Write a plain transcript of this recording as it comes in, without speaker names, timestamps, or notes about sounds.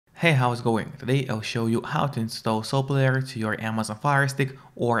Hey, how's it going? Today I'll show you how to install SoPlayer to your Amazon Firestick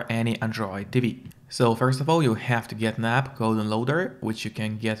or any Android TV. So first of all, you have to get an app called Downloader, which you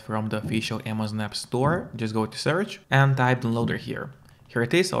can get from the official Amazon App Store. Just go to search and type Downloader here. Here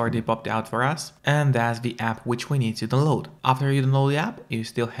it is, already popped out for us, and that's the app which we need to download. After you download the app, you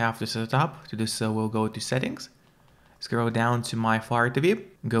still have to set it up. To do so, we'll go to Settings, scroll down to My Fire TV,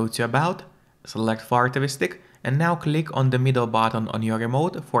 go to About, select Fire TV Stick, and now click on the middle button on your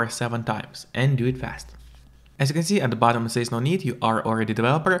remote for 7 times and do it fast. As you can see at the bottom it says no need, you are already a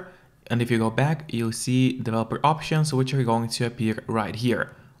developer, and if you go back you'll see developer options which are going to appear right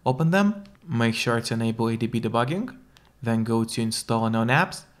here. Open them, make sure to enable ADB debugging, then go to install unknown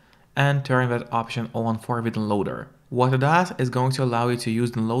apps and turn that option on for the downloader. What it does is going to allow you to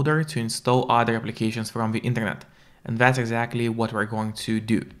use downloader to install other applications from the internet. And that's exactly what we're going to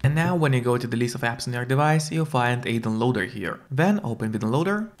do. And now when you go to the list of apps on your device, you'll find a downloader here. Then open the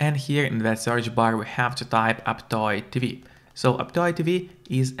downloader, and here in that search bar we have to type UppTV. So UppTV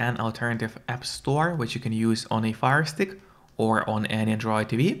is an alternative app store which you can use on a Fire Stick or on any Android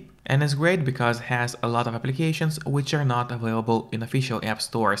TV. And it's great because it has a lot of applications which are not available in official app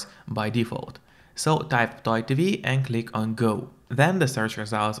stores by default. So type UppTV and click on Go. Then the search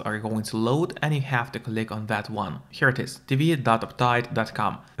results are going to load and you have to click on that one. Here it is,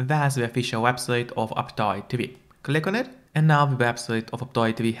 tv.uptide.com. That's the official website of UppTV. Click on it, and now the website of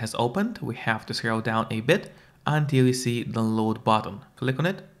UppTV has opened. We have to scroll down a bit until you see the download button. Click on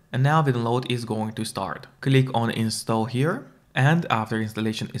it, and now the download is going to start. Click on Install here, and after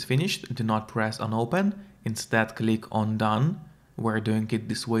installation is finished, do not press on Open. Instead, click on Done. We're doing it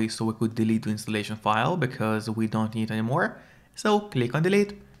this way so we could delete the installation file because we don't need it anymore. So click on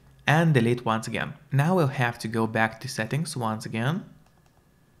delete and delete once again. Now we'll have to go back to settings once again.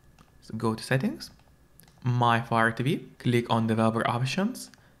 So go to settings, My Fire TV, click on developer options,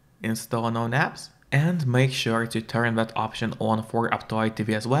 install unknown apps, and make sure to turn that option on for AndroidTV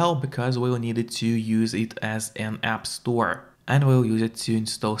as well because we'll need it to use it as an app store and we'll use it to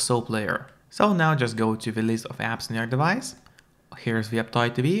install SoPlayer. So now just go to the list of apps on your device. Here's the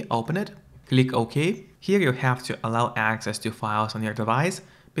AndroidTV, open it, click OK. Here you have to allow access to files on your device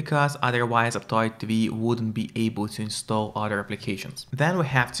because otherwise AndroidTV wouldn't be able to install other applications. Then we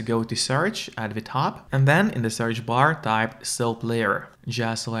have to go to search at the top and then in the search bar type SoPlayer.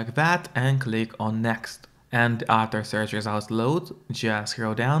 Just select that and click on next. And after search results load, just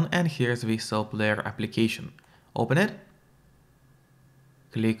scroll down and here's the SoPlayer application. Open it,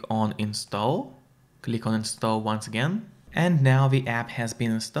 click on install once again. And now the app has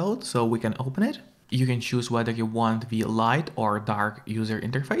been installed, so we can open it. You can choose whether you want the light or dark user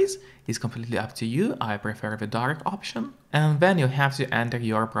interface. It's completely up to you. I prefer the dark option. And then you have to enter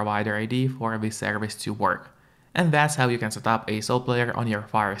your provider ID for the service to work. And that's how you can set up a SoPlayer on your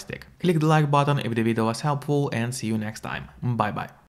Fire Stick. Click the like button if the video was helpful and see you next time. Bye bye.